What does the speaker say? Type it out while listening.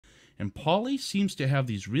And Paulie seems to have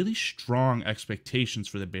these really strong expectations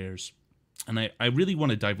for the Bears. And I really want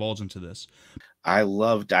to divulge into this. I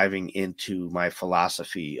love diving into my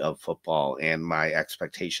philosophy of football and my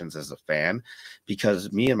expectations as a fan,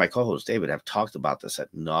 because me and my co-host David have talked about this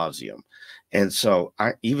at nauseum. And so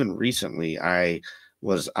even recently I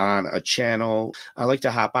was on a channel. I like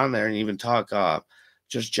to hop on there and even talk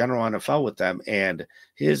just general NFL with them. And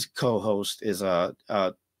his co-host is a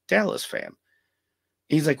Dallas fan.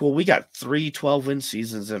 He's like, well, we got 3 12-win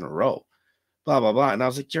seasons in a row, blah, blah, blah. And I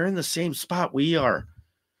was like, you're in the same spot we are.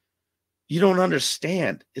 You don't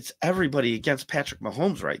understand. It's everybody against Patrick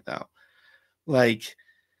Mahomes right now. Like,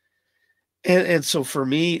 and so for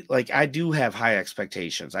me, like, I do have high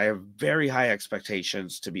expectations. I have very high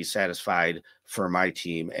expectations to be satisfied for my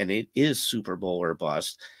team, and it is Super Bowl or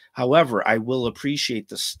bust. However, I will appreciate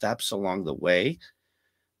the steps along the way.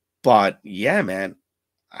 But yeah, man,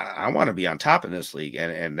 I want to be on top in this league,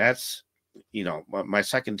 and that's, you know, my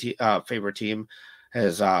second favorite team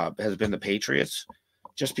has been the Patriots,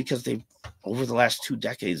 just because they've, over the last 2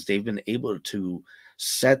 decades, they've been able to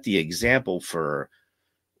set the example for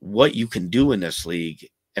what you can do in this league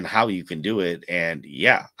and how you can do it. And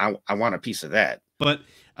yeah, I want a piece of that. But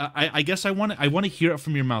I guess I want to hear it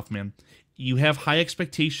from your mouth, man. You have high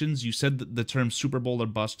expectations. You said the term Super Bowl or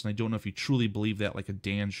bust, and I don't know if you truly believe that like a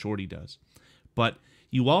Dan Shorty does. But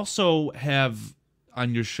you also have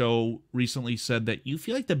on your show recently said that you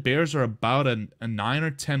feel like the Bears are about a 9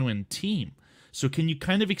 or 10 win team. So can you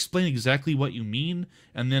kind of explain exactly what you mean,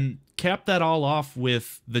 and then cap that all off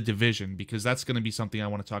with the division, because that's going to be something I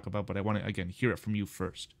want to talk about, but I want to, again, hear it from you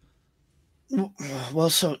first. Well,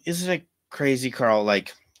 so isn't it crazy, Carl?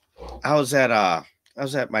 Like, I was at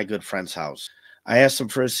my good friend's house. I asked him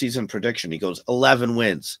for his season prediction. He goes, 11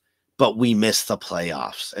 wins, but we missed the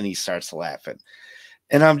playoffs. And he starts laughing.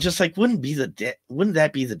 And I'm just like, wouldn't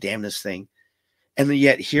that be the damnedest thing? And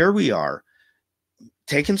yet here we are,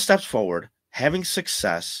 taking steps forward, having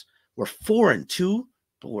success. We're 4-2,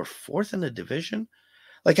 but we're 4th in the division.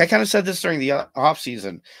 Like, I kind of said this during the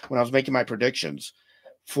offseason when I was making my predictions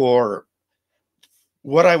for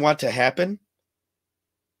what I want to happen.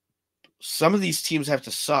 Some of these teams have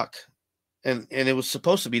to suck. And it was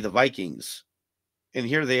supposed to be the Vikings. And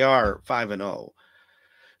here they are, 5-0.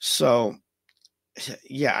 So,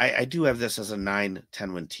 yeah, I do have this as a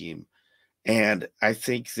 9-10 win team. And I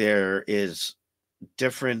think there is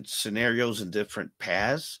different scenarios and different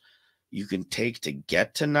paths you can take to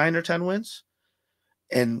get to 9 or 10 wins.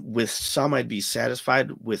 And with some, I'd be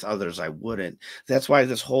satisfied. With others, I wouldn't. That's why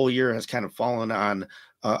this whole year has kind of fallen on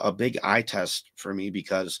a big eye test for me,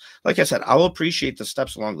 because, like I said, I'll appreciate the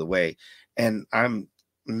steps along the way. And I'm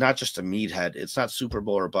not just a meathead. It's not Super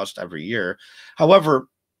Bowl or bust every year. However,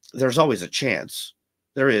 there's always a chance.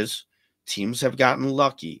 There is. Teams have gotten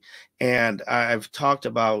lucky. And I've talked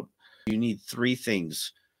about, you need 3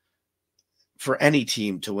 things for any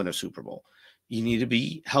team to win a Super Bowl. You need to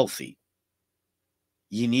be healthy,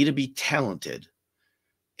 you need to be talented,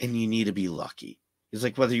 and you need to be lucky. It's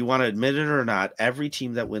like, whether you want to admit it or not, every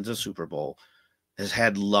team that wins a Super Bowl has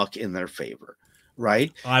had luck in their favor,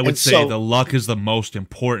 right? I would say the luck is the most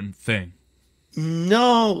important thing.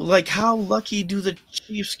 No, like, how lucky do the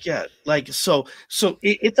Chiefs get? Like, so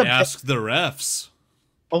it's a ask the refs.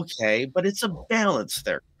 Okay, but it's a balance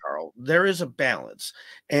there, Carl. There is a balance.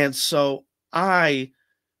 And so I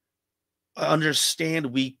understand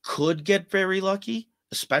we could get very lucky,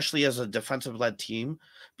 especially as a defensive-led team,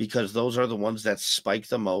 because those are the ones that spike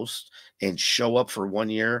the most and show up for 1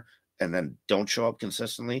 year and then don't show up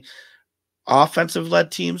consistently.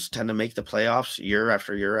 Offensive-led teams tend to make the playoffs year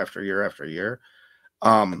after year after year after year.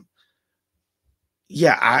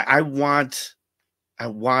 Yeah, I want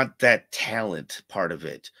that talent part of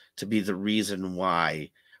it to be the reason why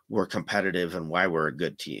we're competitive and why we're a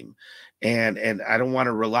good team. And I don't want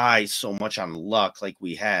to rely so much on luck like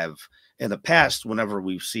we have in the past whenever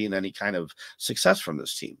we've seen any kind of success from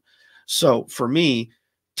this team. So for me,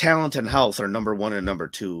 talent and health are number 1 and number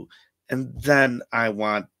 2. And then I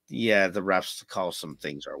want, the refs to call some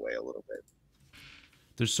things our way a little bit.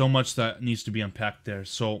 There's so much that needs to be unpacked there.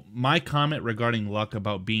 So my comment regarding luck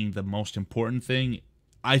about being the most important thing,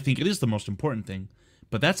 I think it is the most important thing,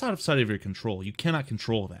 but that's outside of your control. You cannot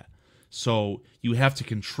control that. So you have to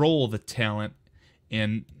control the talent,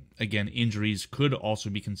 and again, injuries could also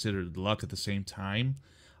be considered luck at the same time.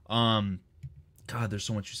 God, there's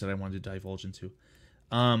so much you said I wanted to divulge into.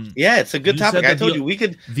 Yeah, it's a good topic. I told you we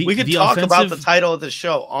could talk about the title of the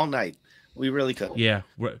show all night. We really could. Yeah,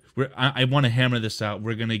 I want to hammer this out.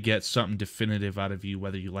 We're gonna get something definitive out of you,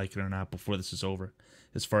 whether you like it or not, before this is over,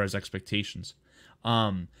 as far as expectations.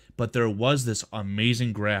 But there was this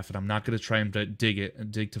amazing graph, and I'm not going to try and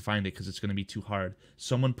dig to find it because it's going to be too hard.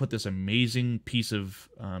 Someone put this amazing piece of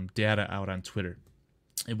data out on Twitter.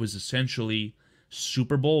 It was essentially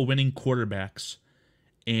Super Bowl winning quarterbacks,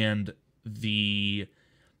 and there's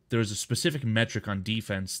a specific metric on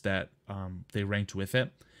defense that they ranked with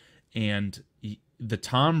it, and the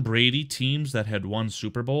Tom Brady teams that had won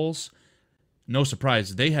Super Bowls, no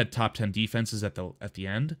surprise, they had top 10 defenses at the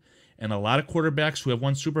end. And a lot of quarterbacks who have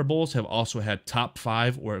won Super Bowls have also had top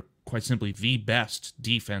 5 or quite simply the best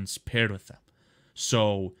defense paired with them.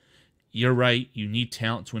 So you're right. You need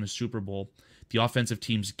talent to win a Super Bowl. The offensive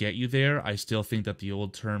teams get you there. I still think that the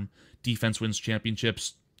old term defense wins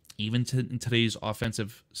championships, even in today's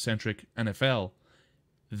offensive-centric NFL,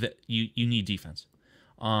 that you need defense.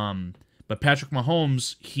 But Patrick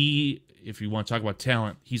Mahomes, if you want to talk about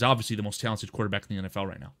talent, he's obviously the most talented quarterback in the NFL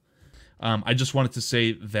right now. I just wanted to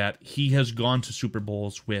say that he has gone to Super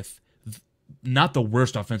Bowls with not the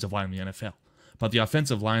worst offensive line in the NFL, but the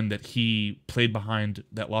offensive line that he played behind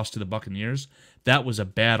that lost to the Buccaneers, that was a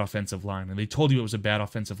bad offensive line. And they told you it was a bad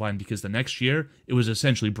offensive line because the next year it was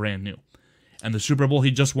essentially brand new. And the Super Bowl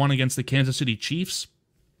he just won against the Kansas City Chiefs,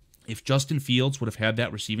 if Justin Fields would have had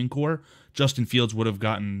that receiving core, Justin Fields would have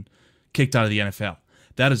gotten kicked out of the NFL.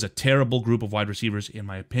 That is a terrible group of wide receivers, in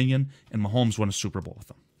my opinion, and Mahomes won a Super Bowl with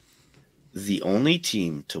them. The only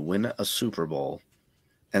team to win a Super Bowl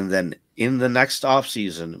and then in the next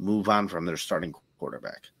offseason move on from their starting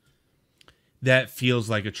quarterback. That feels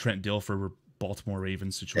like a Trent Dilfer Baltimore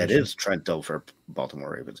Ravens situation. That is Trent Dilfer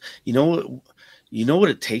Baltimore Ravens. You know what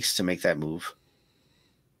it takes to make that move?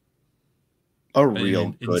 A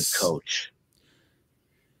real good coach.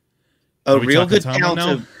 A real good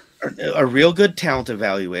talent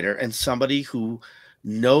evaluator and somebody who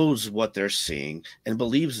knows what they're seeing and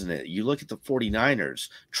believes in it. You look at the 49ers,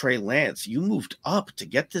 Trey Lance, you moved up to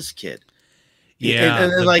get this kid. Yeah,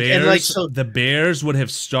 the Bears would have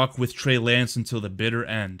stuck with Trey Lance until the bitter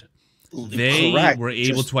end. They were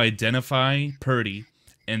able to identify Purdy,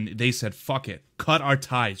 and they said, fuck it, cut our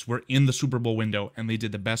ties. We're in the Super Bowl window, and they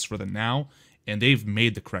did the best for them now, and they've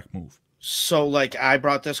made the correct move. So, like, I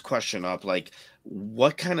brought this question up, like,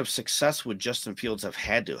 what kind of success would Justin Fields have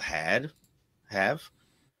had to have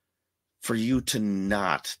for you to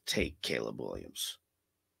not take Caleb Williams?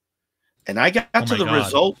 And I got to the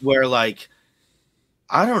result where, like,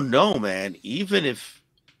 I don't know, man, even if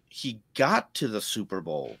he got to the Super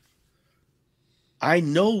Bowl, I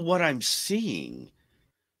know what I'm seeing.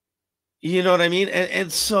 You know what I mean?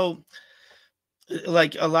 And so,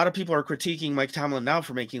 like, a lot of people are critiquing Mike Tomlin now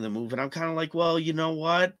for making the move, and I'm kind of like, well, you know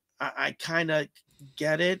what? I kind of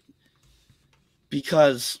get it,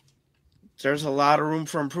 because there's a lot of room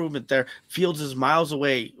for improvement there. Fields is miles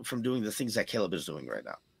away from doing the things that Caleb is doing right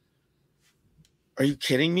now. Are you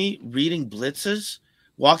kidding me? Reading blitzes,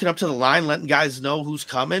 walking up to the line, letting guys know who's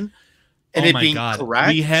coming, and it being correct.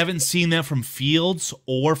 We haven't seen that from Fields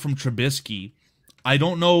or from Trubisky. I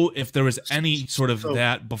don't know if there was any sort of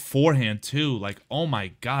that beforehand too. Like, oh my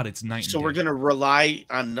God, it's night and day. So we're going to rely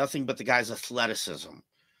on nothing but the guy's athleticism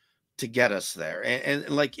to get us there. And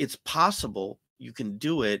like, it's possible you can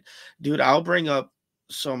do it. Dude, I'll bring up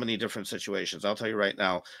so many different situations. I'll tell you right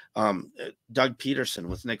now, Doug Peterson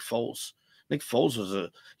with Nick Foles. Nick Foles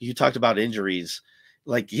you talked about injuries.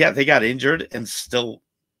 Like, yeah, they got injured and still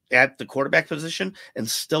at the quarterback position and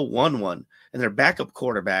still won one. And their backup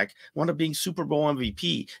quarterback wound up being Super Bowl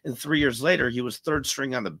MVP. And 3 years later, he was third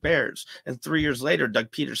string on the Bears. And 3 years later,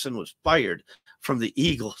 Doug Peterson was fired from the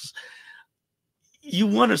Eagles. You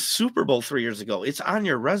won a Super Bowl 3 years ago. It's on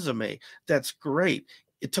your resume. That's great.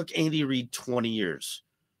 It took Andy Reid 20 years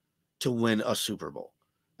to win a Super Bowl.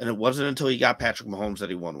 And it wasn't until he got Patrick Mahomes that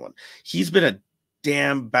he won one. He's been a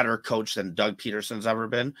damn better coach than Doug Peterson's ever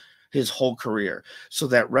been his whole career. So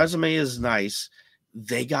that resume is nice.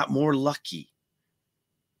 They got more lucky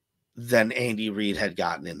than Andy Reid had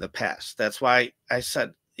gotten in the past. That's why I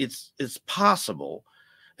said it's possible,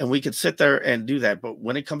 and we could sit there and do that. But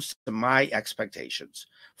when it comes to my expectations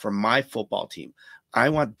for my football team, I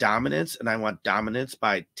want dominance, and I want dominance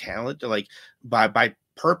by talent, like by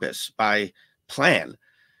purpose, by plan.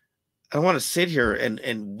 I don't want to sit here and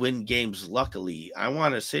win games luckily. I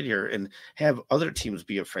want to sit here and have other teams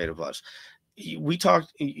be afraid of us. You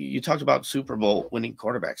talked about Super Bowl winning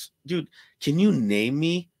quarterbacks. Dude, can you name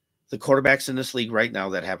me the quarterbacks in this league right now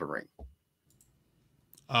that have a ring?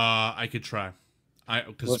 I could try.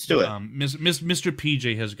 Let's do it. Mr.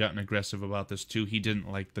 PJ has gotten aggressive about this too. He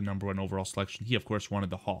didn't like the #1 overall selection. He, of course, wanted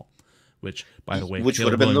the Hall. which, by the way, which would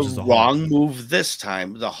Caleb have been Williams is the the Hall. wrong move this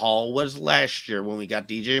time. The Hall was last year when we got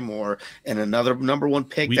DJ Moore and another number one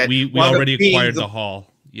pick. We already acquired the Hall.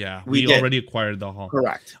 Yeah, we already acquired the Hall.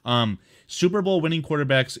 Correct. Super Bowl winning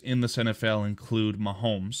quarterbacks in this NFL include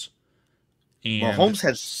Mahomes. And Mahomes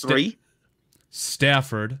has 3.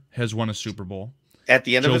 Stafford has won a Super Bowl. At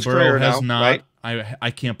the end of his Burrow career has now, not. right?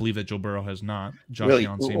 I can't believe that Joe Burrow has not. Josh Really?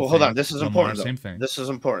 Allen, same Well, thing. hold on. This is Lamar, important. Same thing. This is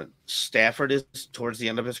important. Stafford is towards the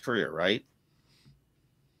end of his career, right?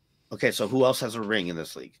 Okay, so who else has a ring in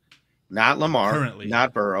this league? Not Lamar. Currently,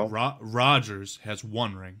 not Burrow. Rodgers has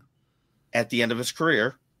 1 ring. At the end of his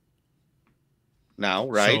career. Now,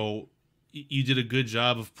 right? So you did a good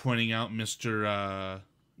job of pointing out Mr.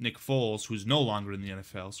 Nick Foles, who's no longer in the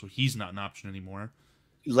NFL, so he's not an option anymore.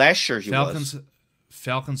 Last year he was.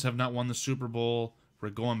 Falcons have not won the Super Bowl.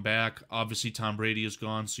 We're going back. Obviously, Tom Brady is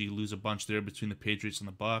gone, so you lose a bunch there between the Patriots and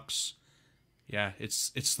the Bucks. Yeah,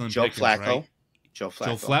 it's slim pickings, right? Joe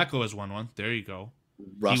Flacco has won one. There you go.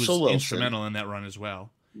 Russell he was Wilson. Instrumental in that run as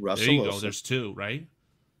well. Russell there you Wilson. go. There's 2, right?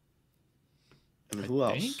 And who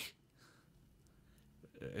else?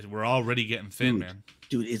 We're already getting thin, man.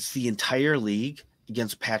 Dude, it's the entire league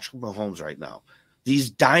against Patrick Mahomes right now.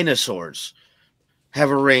 These dinosaurs have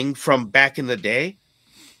a ring from back in the day.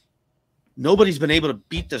 Nobody's been able to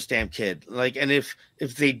beat this damn kid. Like, and if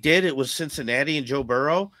they did, it was Cincinnati and Joe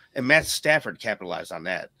Burrow, and Matt Stafford capitalized on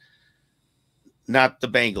that. Not the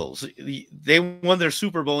Bengals. They won their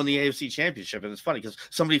Super Bowl in the AFC Championship, and it's funny because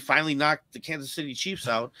somebody finally knocked the Kansas City Chiefs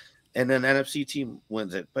out, and then an NFC team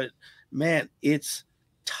wins it. But man, it's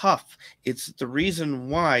tough. It's the reason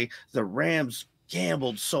why the Rams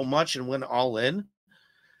gambled so much and went all in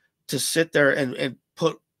to sit there and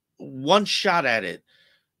put one shot at it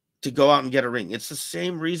to go out and get a ring. It's the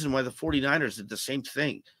same reason why the 49ers did the same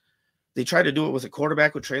thing. They tried to do it with a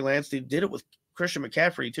quarterback with Trey Lance. They did it with Christian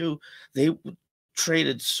McCaffrey too. They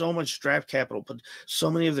traded so much draft capital, put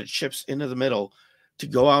so many of the chips into the middle to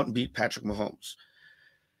go out and beat Patrick Mahomes.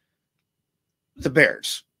 The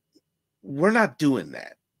Bears, we're not doing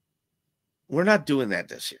that. We're not doing that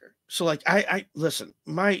this year. So, like, I listen,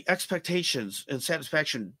 my expectations and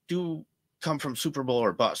satisfaction do come from Super Bowl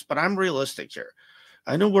or bust, but I'm realistic here.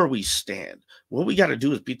 I know where we stand. What we got to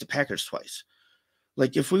do is beat the Packers twice.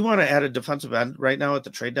 Like, if we want to add a defensive end right now at the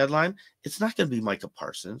trade deadline, it's not going to be Micah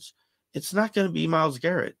Parsons. It's not going to be Myles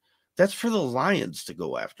Garrett. That's for the Lions to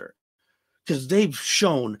go after because they've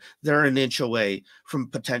shown they're an inch away from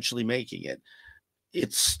potentially making it.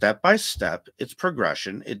 It's step by step. It's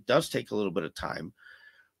progression. It does take a little bit of time.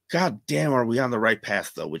 God damn, are we on the right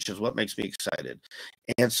path, though, which is what makes me excited.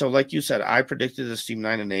 And so, like you said, I predicted this team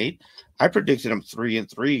 9-8. I predicted them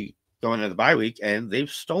 3-3 going into the bye week, and they've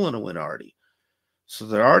stolen a win already. So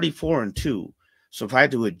they're already 4-2. So if I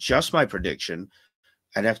had to adjust my prediction,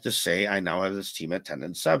 I'd have to say I now have this team at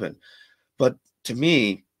 10-7. But to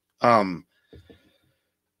me, for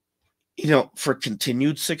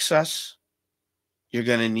continued success, you're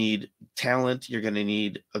going to need talent. You're going to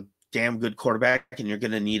need a damn good quarterback, and you're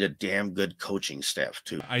going to need a damn good coaching staff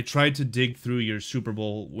too. I tried to dig through your Super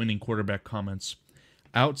Bowl winning quarterback comments.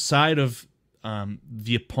 Outside of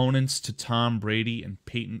the opponents to Tom Brady and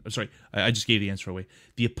Peyton, I just gave the answer away.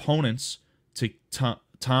 The opponents to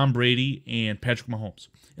Tom Brady and Patrick Mahomes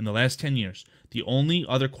in the last 10 years, the only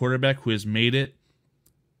other quarterback who has made it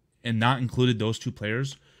and not included those 2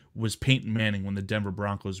 players was Peyton Manning when the Denver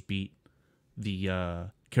Broncos beat the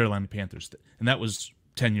Carolina Panthers. And that was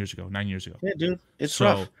 10 years ago, 9 years ago. Yeah, dude, it's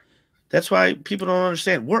rough. That's why people don't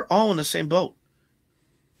understand. We're all in the same boat.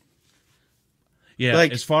 Yeah,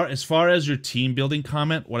 like, as far as your team building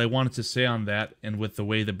comment, what I wanted to say on that, and with the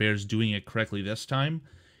way the Bears doing it correctly this time,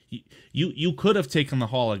 you could have taken the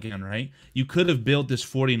Hall again, right? You could have built this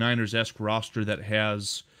 49ers-esque roster that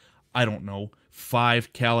has, I don't know,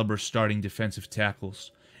 5 caliber starting defensive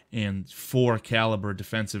tackles and 4 caliber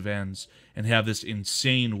defensive ends, and have this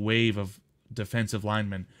insane wave of defensive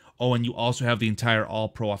linemen. Oh, and you also have the entire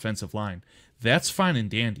all-pro offensive line. That's fine and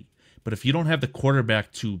dandy. But if you don't have the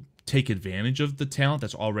quarterback to take advantage of the talent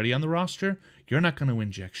that's already on the roster, you're not going to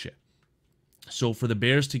win jack shit. So for the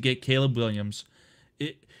Bears to get Caleb Williams,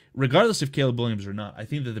 regardless if Caleb Williams or not, I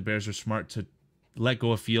think that the Bears are smart to let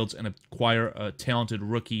go of Fields and acquire a talented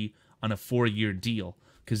rookie on a 4-year deal,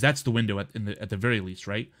 because that's the window at the very least,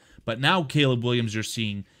 right? But now Caleb Williams, you're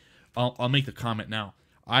seeing, I'll make the comment now.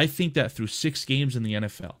 I think that through 6 games in the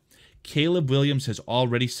NFL, Caleb Williams has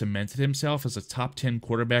already cemented himself as a top 10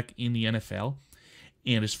 quarterback in the NFL.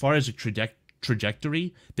 And as far as a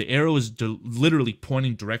trajectory, the arrow is literally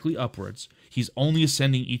pointing directly upwards. He's only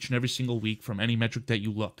ascending each and every single week from any metric that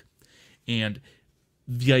you look. And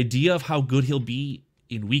the idea of how good he'll be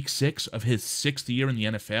in week 6 of his 6th year in the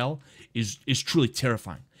NFL is truly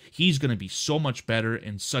terrifying. He's going to be so much better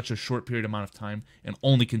in such a short period amount of time and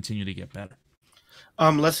only continue to get better.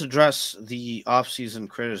 Let's address the offseason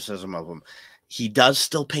criticism of him. He does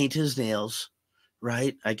still paint his nails,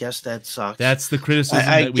 right? I guess that sucks. That's the criticism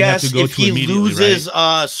that we have to go to immediately, right? If he loses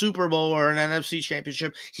a Super Bowl or an NFC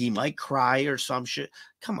championship, he might cry or some shit.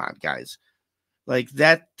 Come on, guys. Like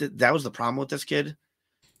that was the problem with this kid,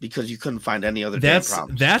 because you couldn't find any other damn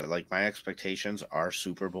problems. Like, my expectations are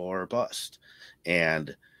Super Bowl or bust.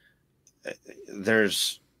 And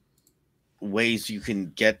there's ways you can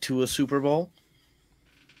get to a Super Bowl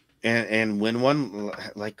and win one.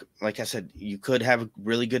 Like I said, you could have a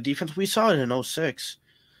really good defense. We saw it in 2006.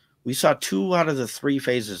 We saw 2 out of the 3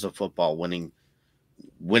 phases of football winning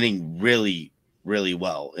really, really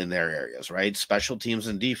well in their areas, right? Special teams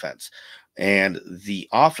and defense. And the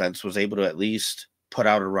offense was able to at least put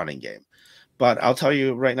out a running game. But I'll tell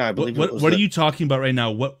you right now, I believe what are you talking about right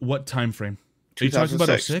now? What time frame? Are you talking about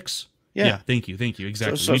 2006? Yeah. Thank you.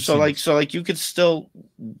 Exactly. So you could still,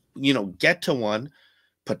 get to one,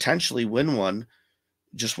 potentially win one,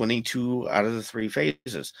 just winning 2 out of the 3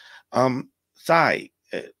 phases.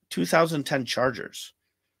 2010 Chargers,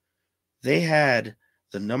 they had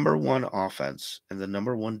the #1 offense and the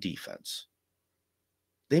 #1 defense.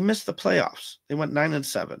 They missed the playoffs. They went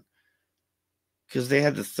 9-7 because they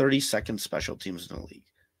had the 32nd special teams in the league.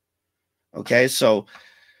 Okay, so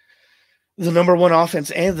the #1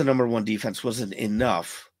 offense and the #1 defense wasn't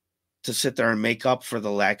enough to sit there and make up for the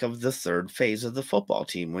lack of the 3rd phase of the football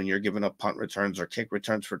team, when you're giving up punt returns or kick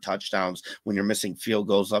returns for touchdowns, when you're missing field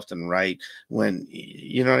goals left and right, when,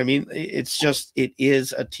 you know what I mean? It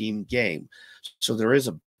is a team game. So there is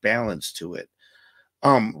a balance to it.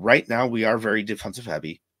 Right now we are very defensive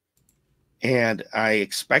heavy, and I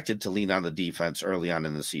expected to lean on the defense early on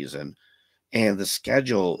in the season, and the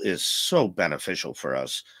schedule is so beneficial for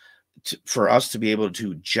us to be able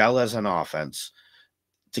to gel as an offense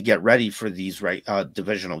to get ready for these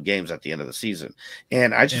divisional games at the end of the season.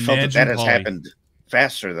 And I just felt that has happened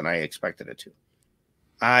faster than I expected it to.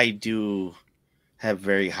 I do have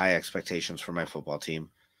very high expectations for my football team.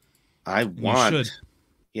 As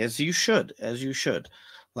you should.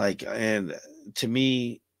 Like, and to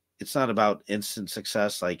me, it's not about instant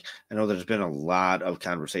success. Like, I know there's been a lot of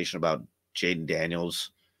conversation about Jaden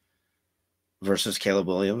Daniels versus Caleb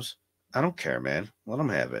Williams. I don't care, man. Let them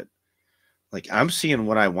have it. Like, I'm seeing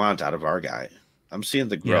what I want out of our guy. I'm seeing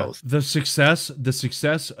the growth. Yeah, the success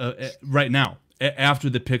right now, after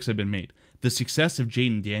the picks have been made, the success of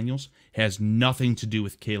Jaden Daniels has nothing to do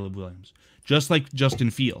with Caleb Williams. Just like Justin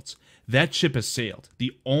Fields, that ship has sailed.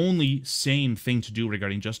 The only sane thing to do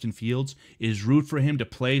regarding Justin Fields is root for him to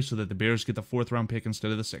play so that the Bears get the 4th round pick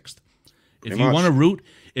instead of the 6th. If you want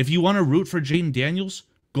to root for Jaden Daniels,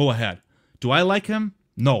 go ahead. Do I like him?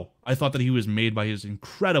 No. I thought that he was made by his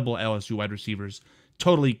incredible LSU wide receivers.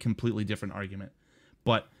 Totally, completely different argument.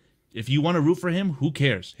 But if you want to root for him, who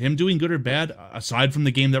cares? Him doing good or bad, aside from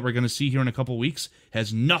the game that we're going to see here in a couple weeks,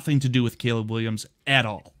 has nothing to do with Caleb Williams at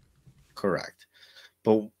all. Correct.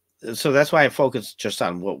 But so that's why I focus just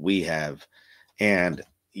on what we have. And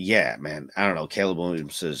yeah, man, I don't know. Caleb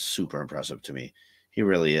Williams is super impressive to me. He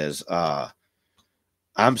really is.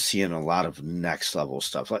 I'm seeing a lot of next level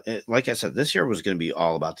stuff. Like I said, this year was going to be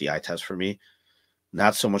all about the eye test for me,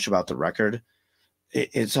 not so much about the record.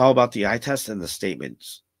 It's all about the eye test and the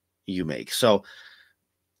statements you make. So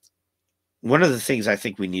one of the things I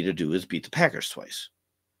think we need to do is beat the Packers twice,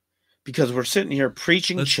 because we're sitting here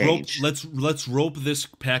preaching change. Let's rope this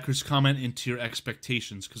Packers comment into your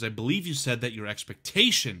expectations, because I believe you said that your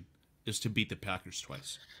expectation is to beat the Packers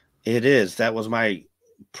twice. It is. That was my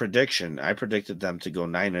prediction. I predicted them to go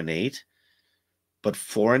 9-8, but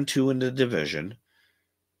 4-2 in the division,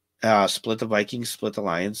 split the Vikings, split the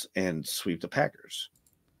Lions, and sweep the Packers.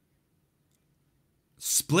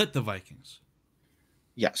 Split the Vikings?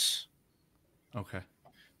 Yes. Okay.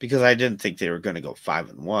 Because I didn't think they were going to go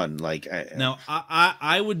 5-1. Now,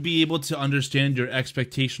 I would be able to understand your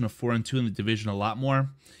expectation of 4-2 in the division a lot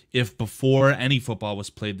more if before any football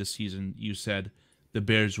was played this season, you said the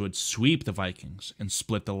Bears would sweep the Vikings and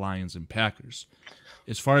split the Lions and Packers.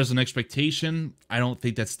 As far as an expectation, I don't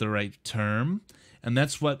think that's the right term. And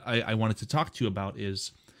that's what I wanted to talk to you about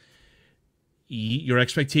is your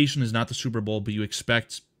expectation is not the Super Bowl, but you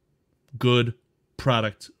expect good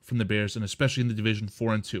product from the Bears, and especially in the division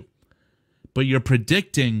 4-2. But you're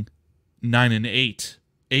predicting 9-8,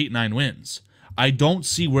 8-9 wins. I don't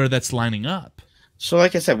see where that's lining up. So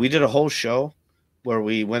like I said, we did a whole show where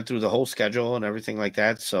we went through the whole schedule and everything like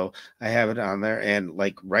that. So I have it on there. And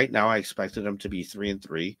like right now, I expected them to be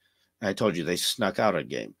 3-3. I told you they snuck out a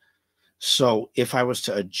game. So if I was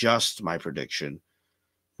to adjust my prediction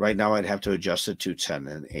right now, I'd have to adjust it to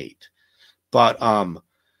 10-8. But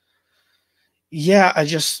yeah, I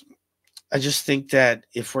just think that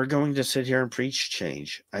if we're going to sit here and preach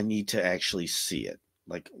change, I need to actually see it.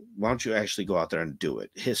 Like, why don't you actually go out there and do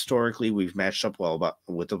it? Historically, we've matched up well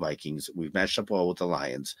with the Vikings. We've matched up well with the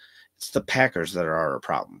Lions. It's the Packers that are our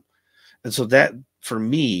problem. And so that, for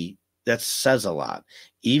me, that says a lot.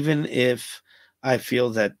 Even if I feel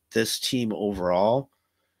that this team overall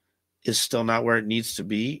is still not where it needs to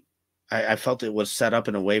be, I felt it was set up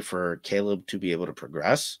in a way for Caleb to be able to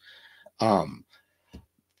progress.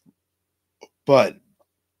 But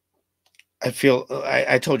I feel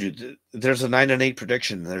I told you there's a 9-8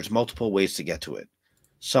 prediction. There's multiple ways to get to it.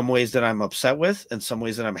 Some ways that I'm upset with and some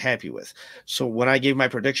ways that I'm happy with. So when I gave my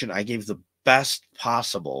prediction, I gave the best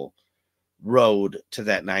possible road to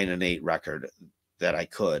that 9-8 record that I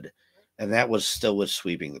could. And that was still with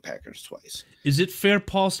sweeping the Packers twice. Is it fair,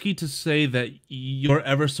 Paulski, to say that you're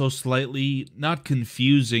ever so slightly, not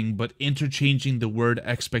confusing, but interchanging the word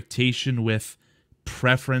expectation with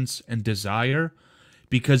preference and desire?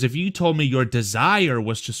 Because if you told me your desire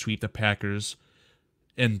was to sweep the Packers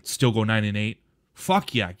and still go 9-8,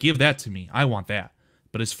 fuck yeah, give that to me. I want that.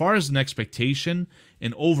 But as far as an expectation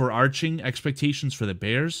and overarching expectations for the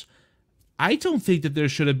Bears, I don't think that there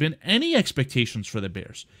should have been any expectations for the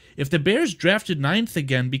Bears. If the Bears drafted 9th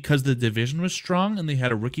again because the division was strong and they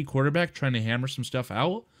had a rookie quarterback trying to hammer some stuff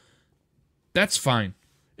out, that's fine.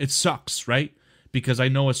 It sucks, right? Because I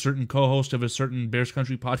know a certain co-host of a certain Bears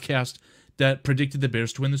Country podcast that predicted the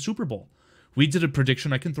Bears to win the Super Bowl. We did a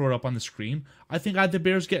prediction. I can throw it up on the screen. I think I had the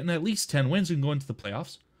Bears getting at least 10 wins and going to the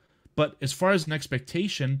playoffs. But as far as an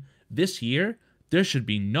expectation, this year, there should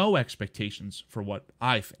be no expectations for what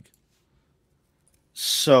I think.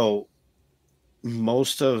 So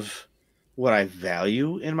most of what I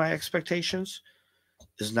value in my expectations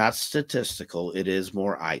is not statistical. It is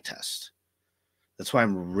more eye test. That's why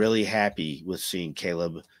I'm really happy with seeing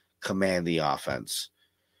Caleb command the offense.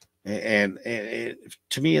 And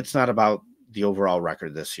to me, it's not about the overall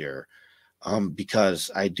record this year, because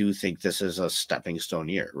I do think this is a stepping stone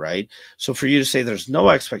year, right? So for you to say there's no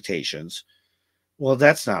expectations, well,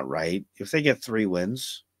 that's not right. If they get 3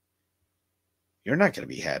 wins, you're not going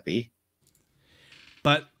to be happy.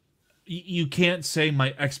 But you can't say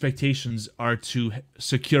my expectations are to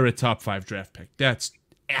secure a top 5 draft pick. That's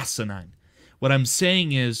asinine. What I'm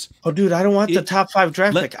saying is... Oh, dude, I don't want the top 5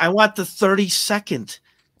 draft pick. I want the 32nd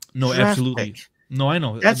No, absolutely. Pick. No, I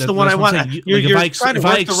know. That's the one I want. You're trying to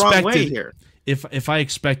work the wrong way here. If I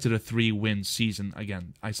expected a 3-win season,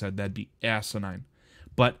 again, I said that'd be asinine.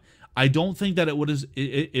 But I don't think that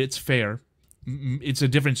it's fair. It's a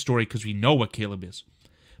different story because we know what Caleb is.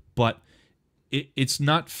 But it's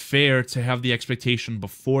not fair to have the expectation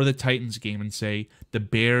before the Titans game and say the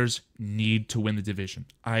Bears need to win the division.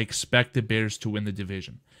 I expect the Bears to win the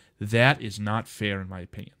division. That is not fair in my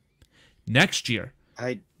opinion. Next year,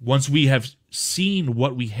 once we have seen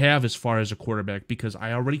what we have as far as a quarterback, because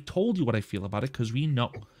I already told you what I feel about it, because we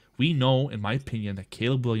know, in my opinion, that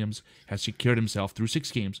Caleb Williams has secured himself through 6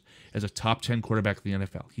 games as a top 10 quarterback in the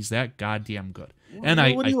NFL. He's that goddamn good. And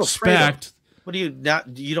I expect... What do you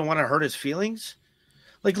not? You don't want to hurt his feelings?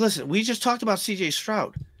 Like, listen, we just talked about C.J.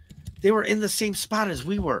 Stroud. They were in the same spot as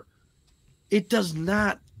we were. It does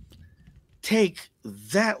not take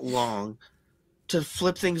that long to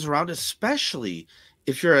flip things around, especially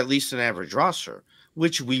if you're at least an average roster,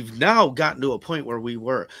 which we've now gotten to a point where we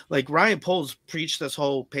were. Like, Ryan Poles preached this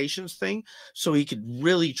whole patience thing so he could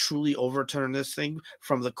really, truly overturn this thing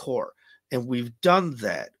from the core. And we've done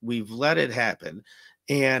that. We've let it happen.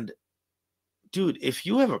 And dude, if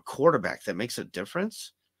you have a quarterback that makes a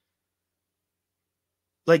difference,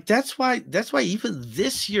 like that's why even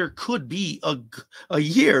this year could be a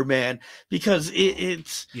year, man, because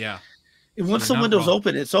it's And once the window's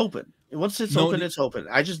open, it's open. And once it's open, it's open.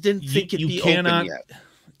 I just didn't think it'd be open yet.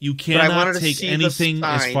 You cannot take anything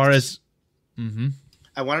as far as.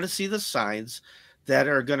 I wanted to see the signs that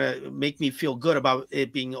are gonna make me feel good about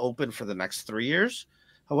it being open for the next 3 years.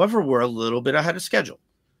 However, we're a little bit ahead of schedule.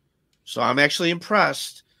 So I'm actually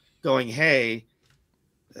impressed going, hey,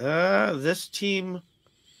 this team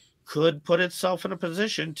could put itself in a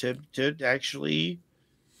position to actually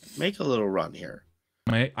make a little run here.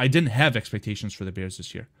 I didn't have expectations for the Bears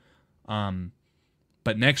this year.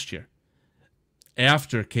 But next year,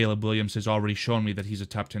 after Caleb Williams has already shown me that he's a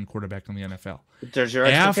top 10 quarterback in the NFL. But there's your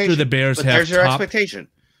expectation. After the Bears have there's your expectation.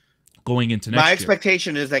 Going into next year. My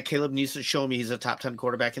expectation is that Caleb needs to show me he's a top 10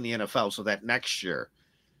 quarterback in the NFL so that next year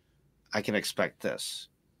I can expect this.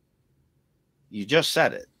 You just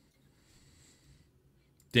said it.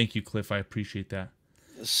 Thank you, Cliff. I appreciate that.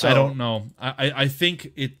 So I don't know. I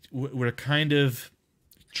think we're kind of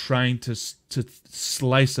trying to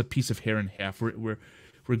slice a piece of hair in half. We're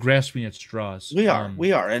grasping at straws. we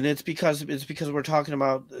are, and it's because we're talking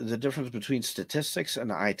about the difference between statistics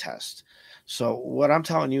and eye test. So what I'm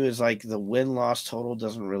telling you is like the win-loss total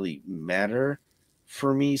doesn't really matter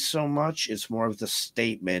for me so much. It's more of the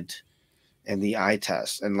statement and the eye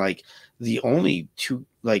test. And like the only two,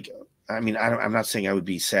 like, I mean, I'm not saying I would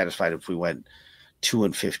be satisfied if we went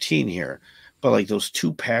 2-15 here, but like those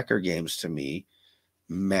two Packer games to me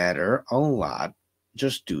matter a lot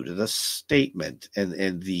just due to the statement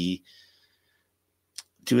and the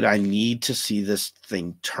dude, I need to see this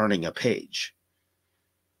thing turning a page.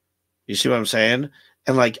 You see what I'm saying?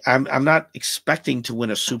 And like I'm not expecting to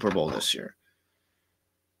win a Super Bowl this year.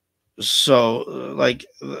 So like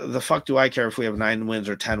the fuck do I care if we have 9 wins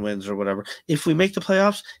or 10 wins or whatever? If we make the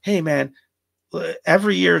playoffs, hey man,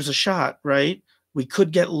 every year is a shot, right? We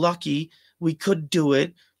could get lucky. We could do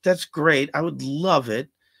it. That's great. I would love it.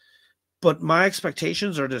 But my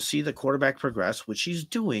expectations are to see the quarterback progress, which he's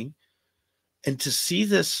doing, and to see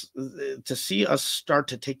us start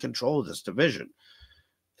to take control of this division.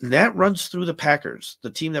 And that runs through the Packers, the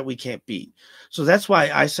team that we can't beat. So that's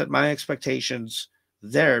why I set my expectations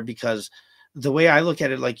there, because the way I look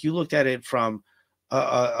at it, like you looked at it from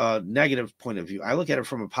a negative point of view, I look at it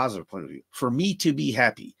from a positive point of view. For me to be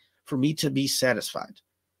happy, for me to be satisfied,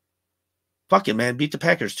 fuck it, man, beat the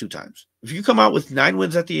Packers 2 times. If you come out with 9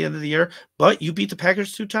 wins at the end of the year, but you beat the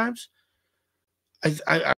Packers 2 times,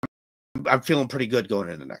 I'm feeling pretty good going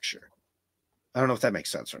into next year. I don't know if that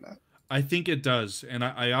makes sense or not. I think it does, and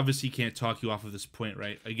I obviously can't talk you off of this point,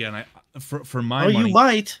 right? Again, for my money, you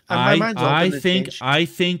might. My mind's open I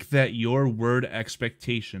think that your word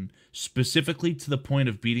expectation, specifically to the point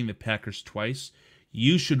of beating the Packers twice,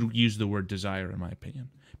 you should use the word desire, in my opinion,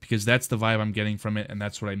 because that's the vibe I'm getting from it, and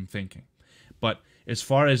that's what I'm thinking. But as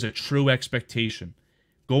far as a true expectation,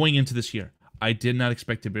 going into this year, I did not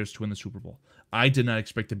expect the Bears to win the Super Bowl. I did not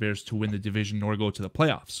expect the Bears to win the division nor go to the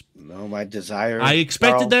playoffs. No, my desire. I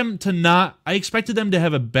expected them to not. I expected them to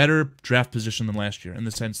have a better draft position than last year, in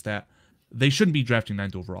the sense that they shouldn't be drafting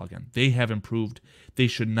 9th overall again. They have improved. They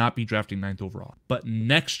should not be drafting 9th overall. But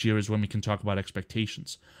next year is when we can talk about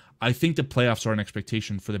expectations. I think the playoffs are an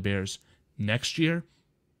expectation for the Bears next year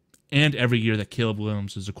and every year that Caleb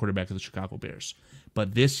Williams is the quarterback of the Chicago Bears.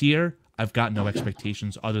 But this year, I've got no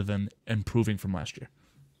expectations other than improving from last year.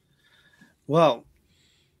 Well,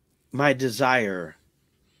 my desire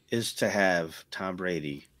is to have Tom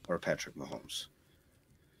Brady or Patrick Mahomes.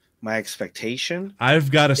 My expectation,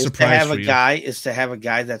 I've got a surprise for you. Is to have a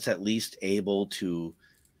guy that's at least able to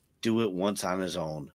do it once on his own